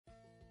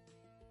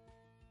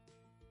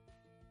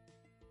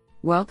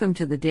Welcome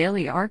to the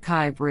Daily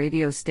Archive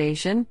radio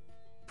station,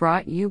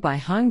 brought you by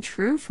Hung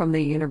Tru from the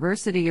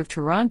University of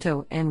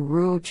Toronto and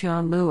Ruo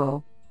Chan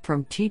Luo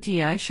from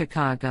TTI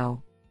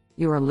Chicago.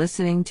 You are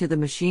listening to the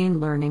Machine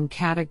Learning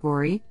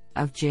category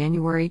of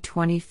January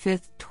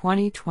 25,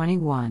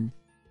 2021.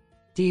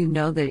 Do you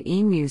know that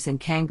emus and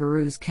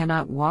kangaroos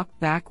cannot walk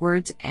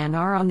backwards and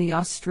are on the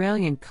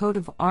Australian coat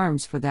of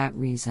arms for that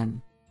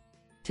reason?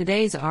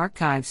 Today's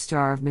archive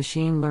star of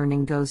machine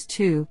learning goes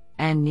to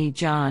An-Ni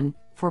John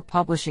for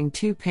publishing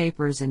 2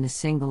 papers in a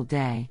single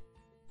day.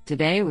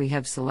 Today we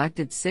have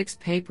selected 6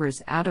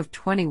 papers out of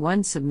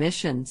 21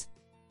 submissions.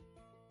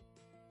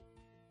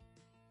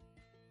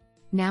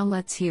 Now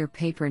let's hear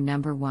paper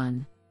number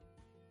 1.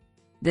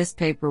 This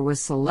paper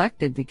was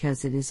selected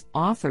because it is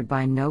authored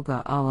by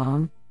Noga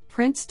Alon,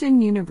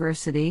 Princeton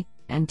University,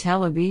 and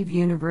Tel Aviv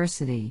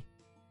University.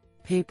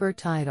 Paper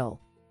title: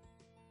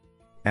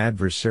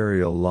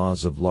 Adversarial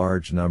Laws of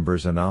Large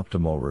Numbers and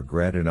Optimal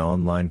Regret in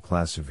Online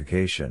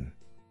Classification.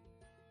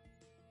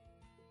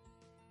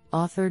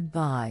 Authored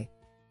by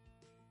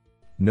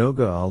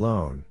Noga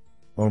Alon,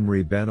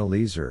 Omri Ben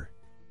Eliezer,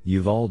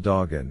 Yuval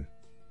Dogan,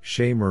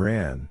 Shay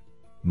Moran,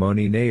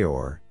 Moni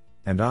Naor,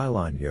 and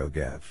Ilan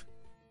Yogev.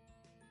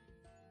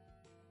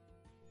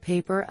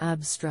 Paper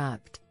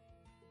abstract: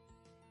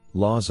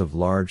 Laws of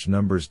large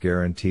numbers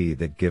guarantee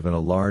that given a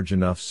large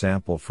enough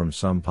sample from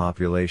some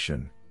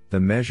population, the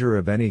measure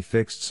of any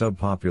fixed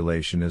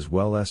subpopulation is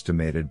well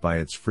estimated by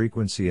its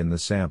frequency in the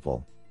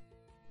sample.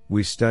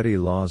 We study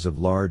laws of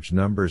large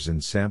numbers in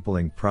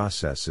sampling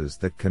processes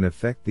that can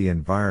affect the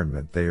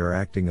environment they are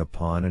acting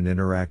upon and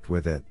interact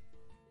with it.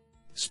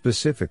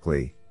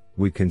 Specifically,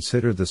 we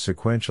consider the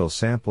sequential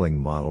sampling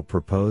model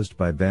proposed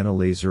by Ben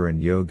Eliezer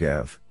and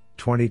Yogev,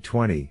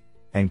 2020,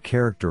 and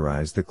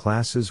characterize the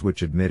classes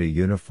which admit a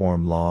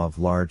uniform law of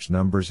large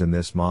numbers in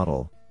this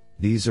model.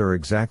 These are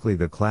exactly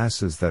the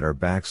classes that are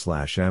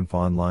 /EMP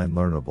online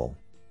learnable.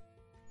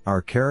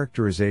 Our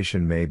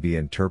characterization may be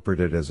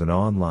interpreted as an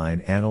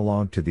online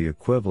analog to the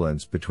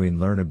equivalence between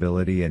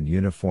learnability and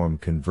uniform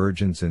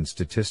convergence in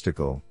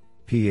statistical,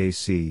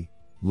 PAC,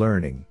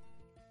 learning.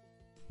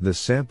 The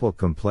sample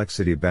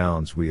complexity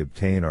bounds we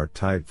obtain are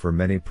typed for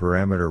many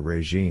parameter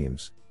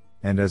regimes,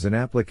 and as an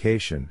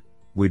application,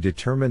 we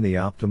determine the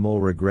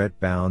optimal regret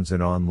bounds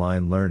in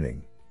online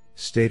learning,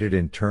 stated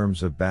in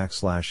terms of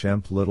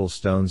 /EMP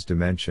Littlestone's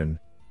dimension,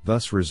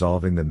 thus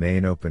resolving the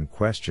main open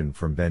question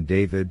from Ben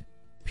David,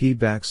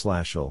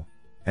 P/L,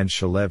 and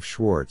Shalev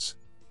Schwartz,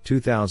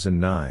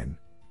 2009,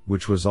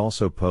 which was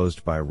also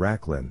posed by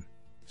Rachlin,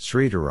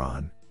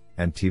 Sridharan,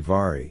 and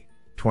Tivari,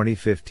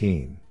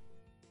 2015.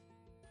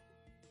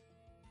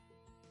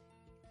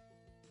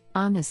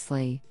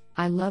 Honestly,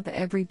 I love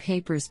every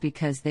papers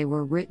because they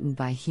were written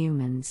by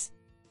humans.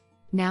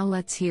 Now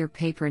let's hear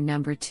paper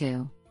number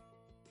 2.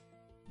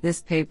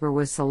 This paper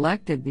was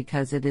selected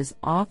because it is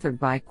authored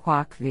by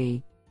Kwok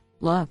V.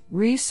 La,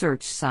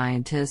 research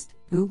scientist,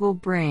 Google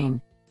Brain.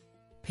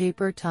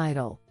 Paper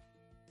title: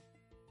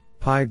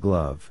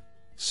 PyGlove,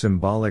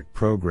 Symbolic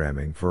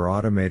Programming for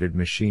Automated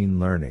Machine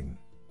Learning.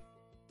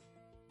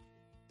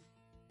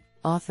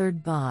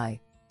 Authored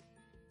by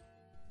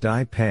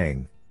Dai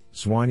Peng,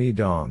 Xuanyi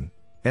Dong,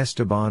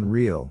 Esteban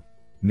Real,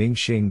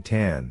 Mingxing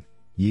Tan,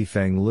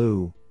 Yifeng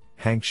Liu,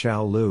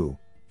 Hangxiao Liu,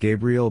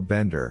 Gabriel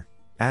Bender,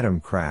 Adam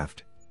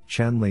Kraft,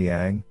 Chen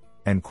Liang,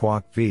 and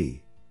Kwok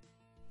V.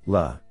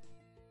 La.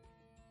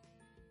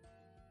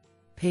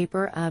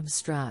 Paper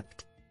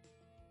abstract: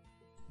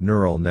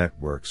 Neural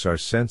networks are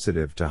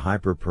sensitive to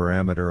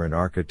hyperparameter and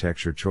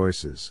architecture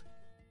choices.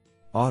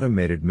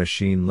 Automated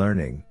machine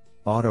learning,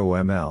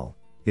 AutoML,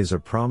 is a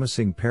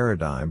promising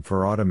paradigm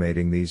for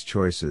automating these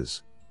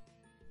choices.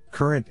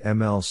 Current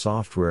ML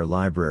software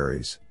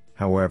libraries,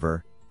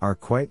 however, are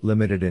quite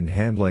limited in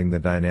handling the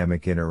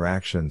dynamic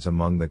interactions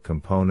among the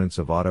components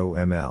of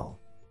AutoML.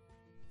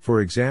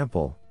 For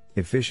example,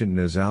 efficient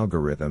NAS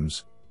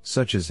algorithms,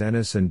 such as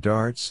NS and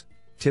DARTs,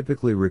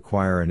 typically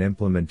require an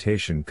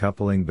implementation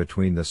coupling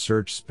between the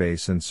search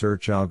space and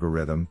search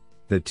algorithm,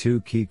 the 2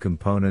 key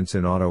components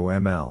in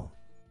AutoML.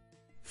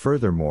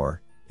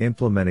 Furthermore,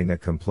 implementing a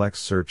complex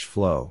search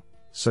flow,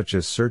 such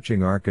as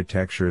searching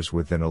architectures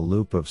within a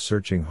loop of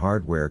searching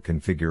hardware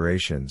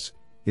configurations,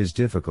 is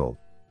difficult.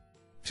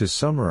 To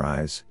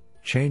summarize,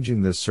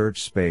 changing the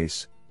search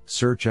space,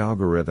 search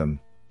algorithm,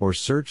 or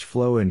search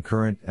flow in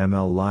current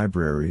ML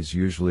libraries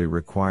usually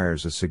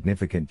requires a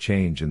significant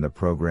change in the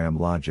program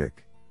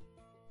logic.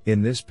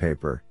 In this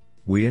paper,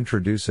 we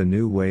introduce a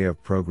new way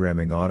of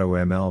programming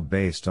AutoML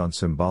based on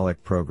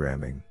symbolic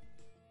programming.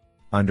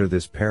 Under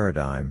this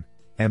paradigm,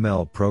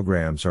 ML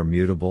programs are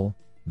mutable,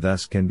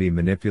 thus can be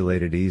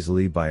manipulated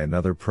easily by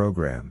another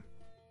program.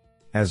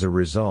 As a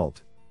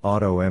result,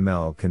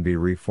 AutoML can be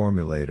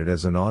reformulated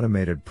as an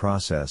automated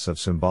process of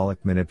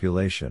symbolic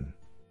manipulation.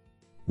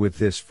 With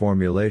this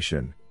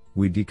formulation,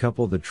 we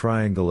decouple the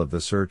triangle of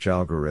the search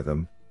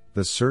algorithm,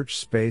 the search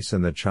space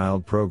and the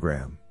child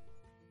program.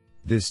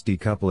 This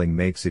decoupling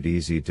makes it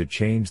easy to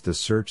change the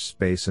search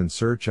space and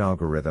search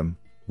algorithm,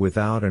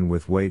 without and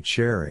with weight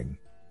sharing,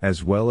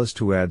 as well as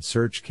to add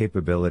search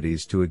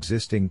capabilities to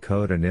existing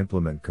code and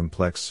implement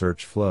complex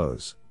search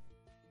flows.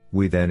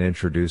 We then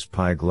introduce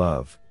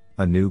PyGlove,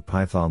 a new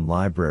Python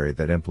library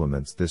that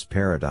implements this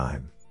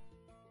paradigm.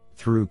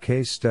 Through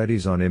case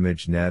studies on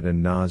ImageNet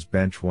and NAS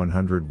Bench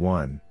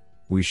 101,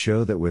 we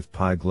show that with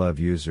PyGlove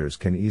users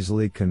can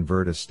easily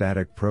convert a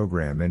static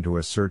program into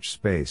a search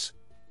space,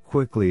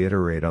 quickly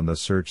iterate on the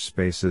search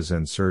spaces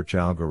and search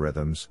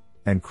algorithms,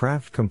 and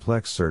craft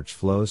complex search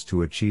flows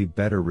to achieve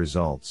better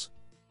results.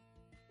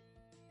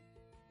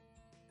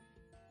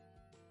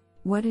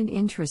 What an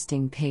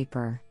interesting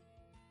paper.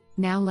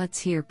 Now let's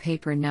hear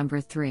paper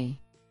number 3.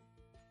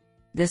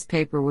 This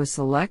paper was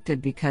selected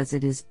because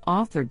it is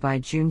authored by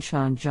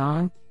Junshan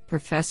Zhang,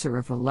 Professor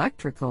of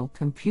Electrical,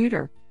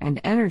 Computer, and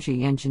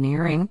Energy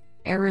Engineering,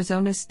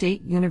 Arizona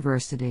State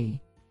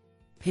University.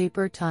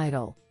 Paper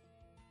title: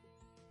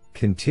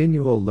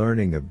 Continual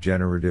Learning of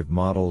Generative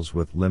Models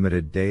with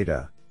Limited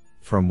Data,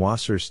 from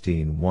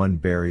Wasserstein 1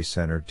 Berry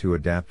Center to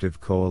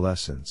Adaptive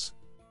Coalescence.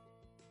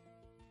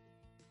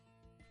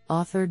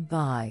 Authored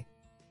by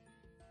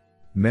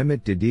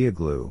Mehmet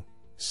Didiaglu,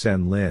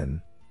 Sen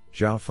Lin,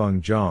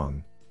 Xiaofeng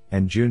Zhang,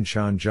 and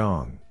Junshan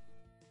Zhang.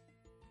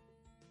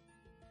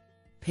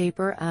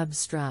 Paper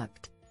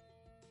abstract: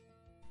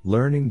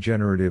 Learning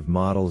generative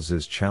models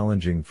is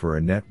challenging for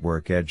a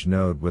network edge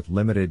node with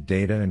limited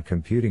data and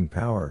computing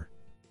power.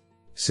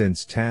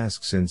 Since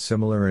tasks in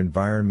similar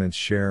environments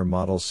share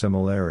model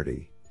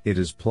similarity, it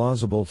is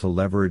plausible to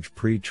leverage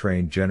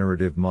pre-trained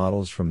generative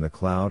models from the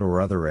cloud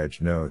or other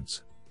edge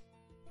nodes.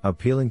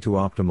 Appealing to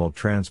optimal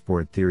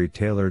transport theory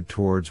tailored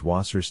towards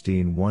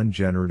Wasserstein 1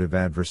 generative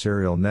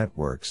adversarial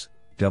networks,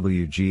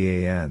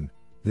 WGAN,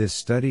 this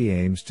study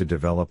aims to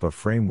develop a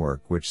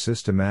framework which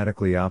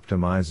systematically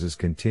optimizes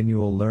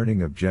continual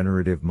learning of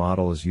generative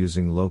models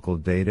using local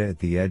data at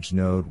the edge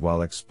node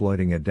while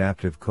exploiting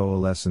adaptive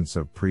coalescence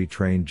of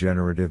pre-trained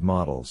generative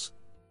models.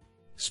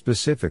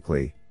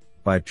 Specifically,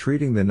 by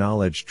treating the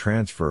knowledge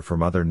transfer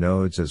from other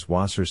nodes as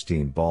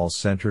Wasserstein balls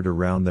centered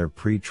around their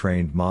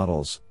pre-trained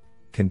models,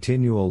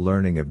 continual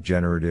learning of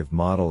generative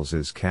models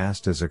is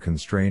cast as a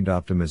constrained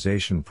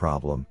optimization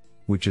problem,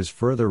 which is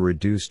further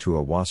reduced to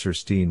a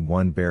Wasserstein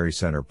 1 Berry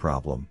Center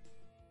problem.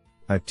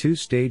 A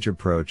two-stage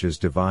approach is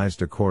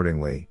devised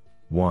accordingly.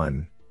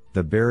 1.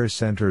 The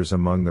barycenters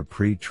among the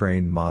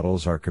pre-trained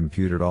models are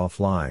computed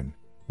offline,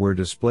 where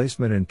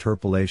displacement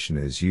interpolation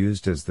is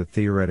used as the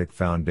theoretic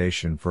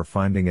foundation for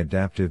finding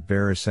adaptive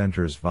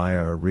barycenters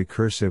via a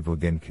recursive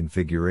Huygens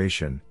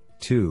configuration.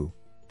 2.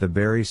 The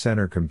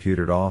barycenter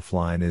computed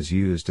offline is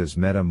used as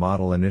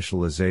meta-model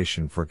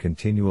initialization for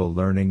continual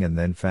learning, and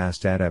then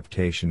fast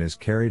adaptation is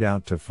carried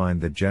out to find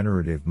the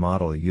generative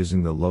model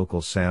using the local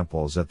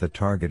samples at the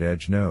target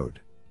edge node.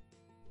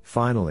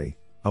 Finally,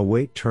 a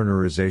weight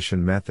turnerization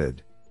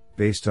method,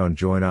 based on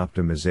joint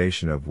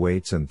optimization of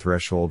weights and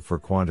threshold for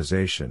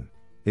quantization,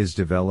 is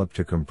developed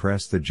to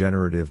compress the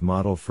generative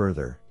model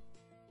further.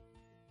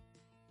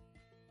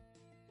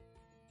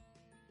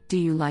 Do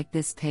you like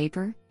this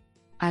paper?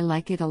 I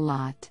like it a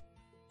lot.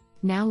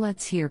 Now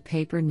let's hear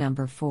paper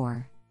number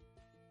 4.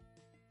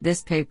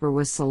 This paper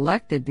was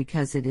selected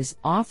because it is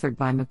authored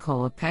by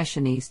Mikola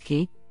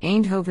Peszyński,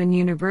 Eindhoven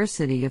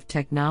University of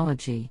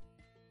Technology.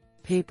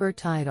 Paper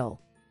title: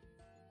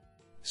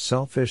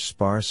 Selfish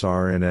Sparse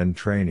RNN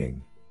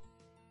Training.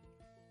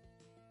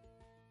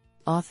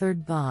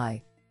 Authored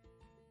by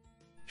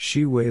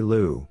Shiwei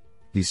Liu,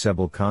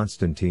 Disebel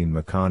Konstantin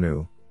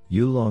Makanu,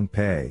 Yulong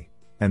Pei,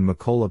 and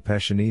Mikola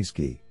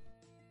Peszyński.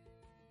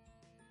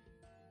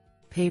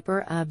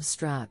 Paper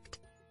abstract: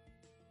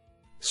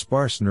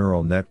 Sparse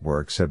neural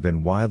networks have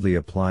been widely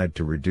applied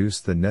to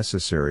reduce the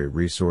necessary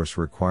resource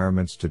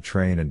requirements to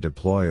train and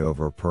deploy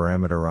over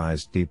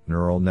parameterized deep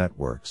neural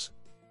networks.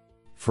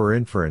 For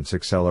inference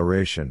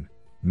acceleration,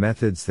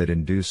 methods that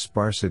induce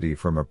sparsity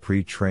from a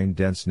pre-trained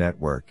dense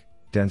network,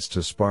 dense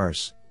to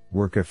sparse,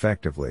 work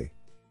effectively.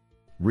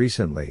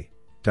 Recently,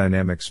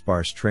 dynamic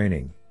sparse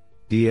training,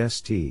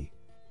 DST,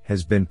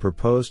 has been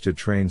proposed to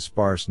train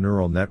sparse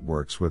neural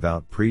networks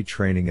without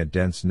pre-training a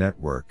dense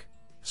network,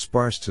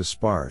 sparse to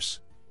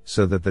sparse,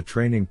 so that the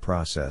training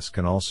process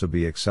can also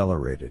be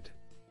accelerated.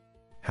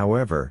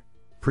 However,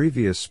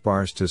 previous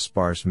sparse to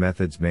sparse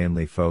methods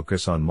mainly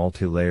focus on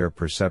multilayer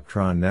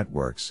perceptron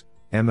networks,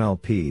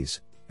 MLPs,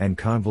 and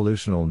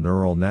convolutional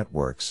neural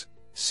networks,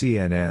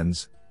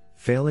 CNNs,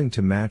 failing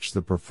to match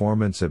the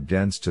performance of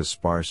dense to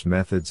sparse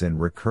methods in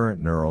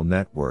recurrent neural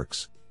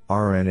networks,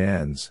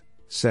 RNNs,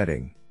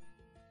 setting.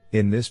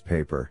 In this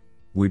paper,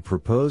 we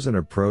propose an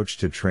approach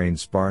to train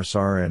sparse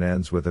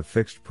RNNs with a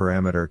fixed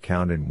parameter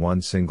count in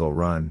one single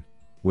run,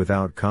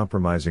 without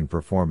compromising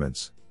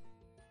performance.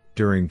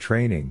 During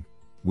training,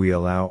 we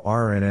allow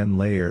RNN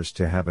layers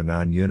to have a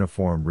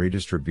non-uniform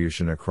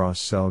redistribution across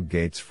cell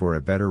gates for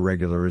a better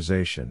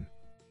regularization.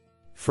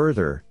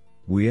 Further,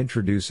 we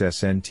introduce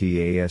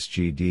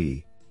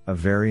SNT-ASGD, a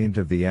variant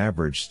of the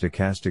average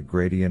stochastic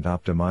gradient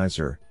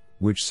optimizer,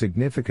 which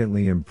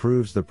significantly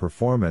improves the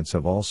performance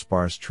of all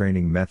sparse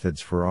training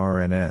methods for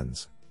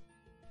RNNs.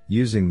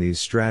 Using these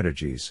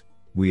strategies,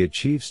 We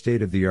achieve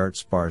state-of-the-art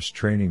sparse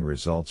training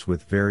results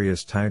with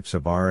various types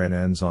of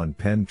RNNs on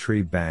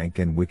Pentree Bank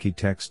and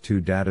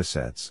Wikitext2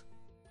 datasets.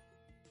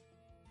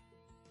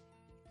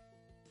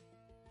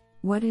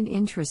 What an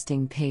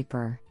interesting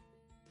paper.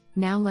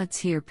 Now let's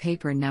hear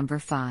paper number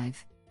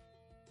 5.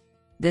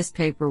 This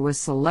paper was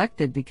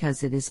selected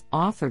because it is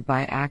authored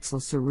by Axel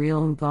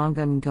Cyril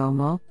Ngonga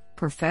Ngomo,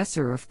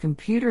 Professor of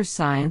Computer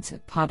Science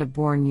at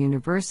Paderborn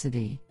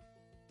University.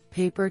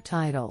 Paper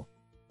title: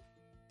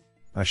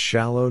 A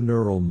Shallow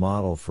Neural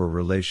Model for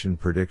Relation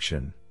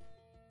Prediction.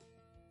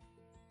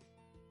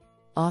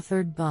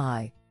 Authored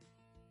by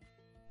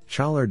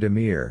Çağlar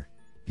Demir,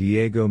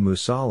 Diego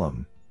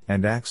Musalem,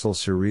 and Axel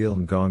Cyril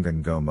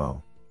Ngonga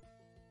Ngomo.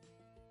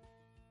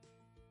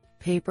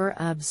 Paper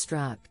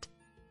abstract: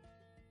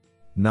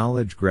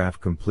 Knowledge graph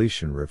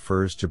completion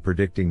refers to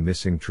predicting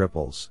missing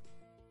triples.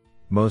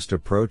 Most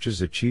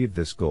approaches achieve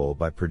this goal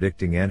by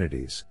predicting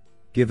entities,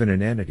 given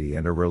an entity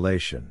and a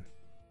relation.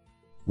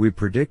 We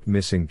predict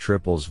missing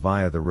triples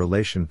via the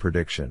relation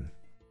prediction.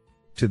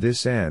 To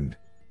this end,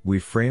 we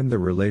frame the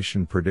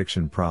relation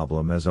prediction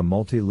problem as a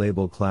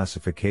multi-label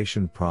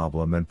classification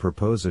problem and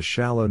propose a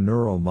shallow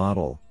neural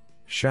model,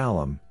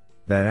 SHALOM,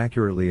 that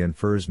accurately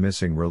infers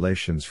missing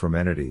relations from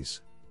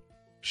entities.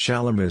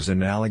 SHALOM is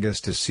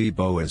analogous to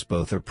SIBO as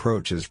both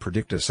approaches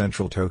predict a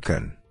central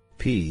token,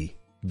 P,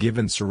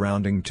 given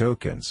surrounding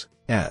tokens,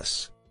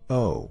 S,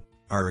 O.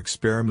 Our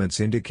experiments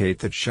indicate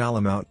that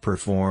SHALOM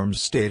outperforms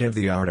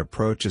state-of-the-art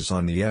approaches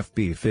on the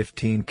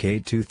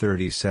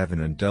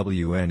FB15K237 and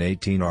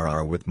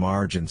WN18RR with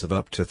margins of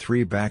up to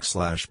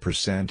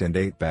 3% and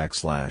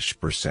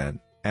 8%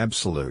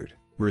 absolute,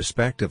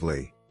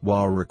 respectively,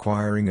 while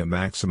requiring a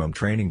maximum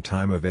training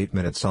time of 8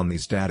 minutes on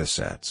these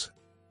datasets.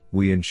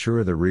 We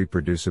ensure the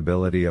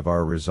reproducibility of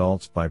our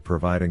results by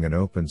providing an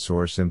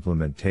open-source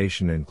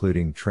implementation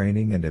including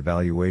training and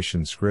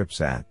evaluation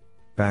scripts at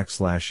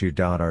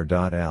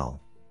 /u.r.l.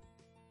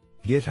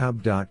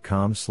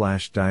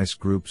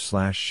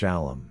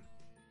 github.com/dicegroup/shalom.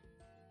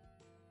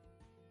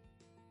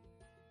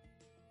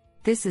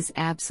 This is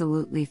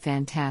absolutely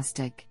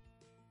fantastic.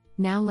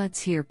 Now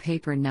let's hear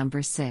paper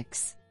number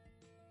 6.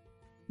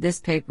 This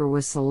paper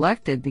was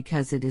selected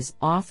because it is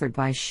authored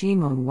by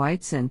Szymon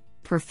Whiteson,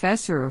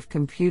 Professor of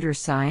Computer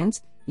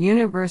Science,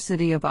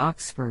 University of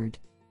Oxford.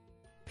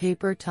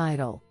 Paper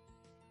title: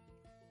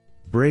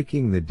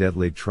 Breaking the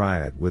Deadly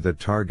Triad with a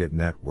Target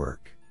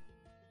Network.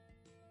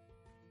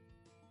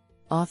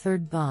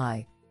 Authored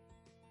by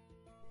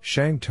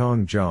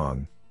Shangtong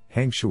Zhang,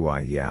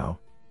 Hengshuai Yao,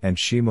 and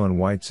Szymon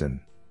Whiteson.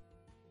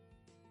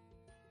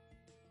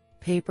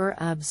 Paper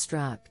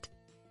abstract: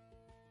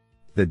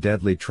 The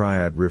deadly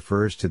triad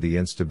refers to the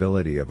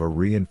instability of a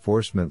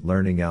reinforcement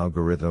learning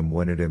algorithm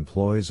when it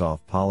employs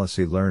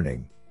off-policy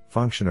learning,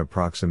 function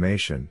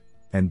approximation,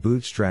 and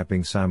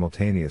bootstrapping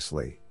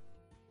simultaneously.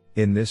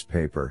 In this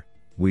paper,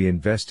 we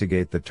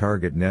investigate the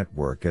target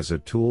network as a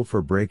tool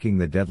for breaking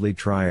the deadly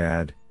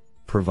triad,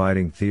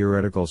 providing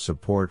theoretical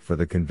support for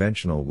the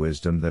conventional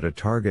wisdom that a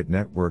target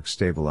network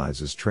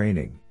stabilizes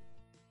training.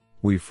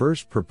 We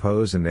first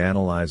propose and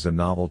analyze a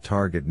novel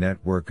target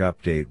network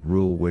update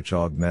rule which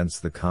augments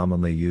the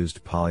commonly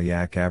used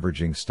Polyak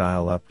averaging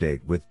style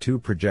update with 2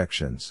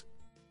 projections.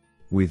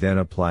 We then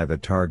apply the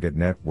target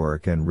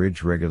network and ridge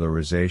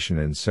regularization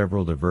in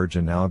several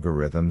divergent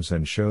algorithms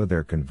and show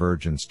their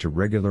convergence to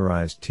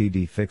regularized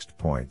TD fixed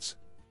points.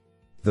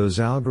 Those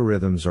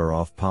algorithms are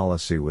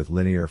off-policy with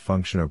linear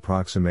function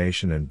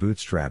approximation and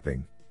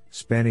bootstrapping,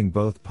 spanning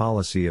both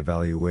policy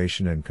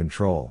evaluation and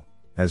control,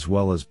 as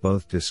well as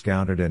both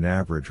discounted and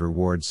average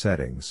reward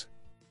settings.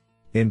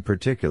 In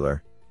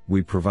particular,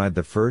 we provide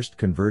the first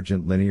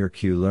convergent linear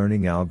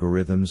Q-learning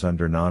algorithms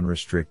under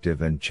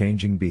non-restrictive and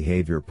changing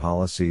behavior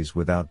policies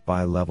without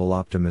bi-level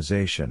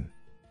optimization.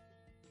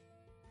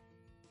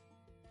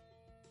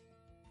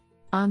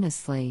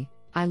 Honestly,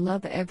 I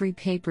love every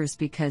papers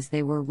because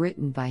they were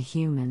written by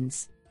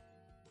humans.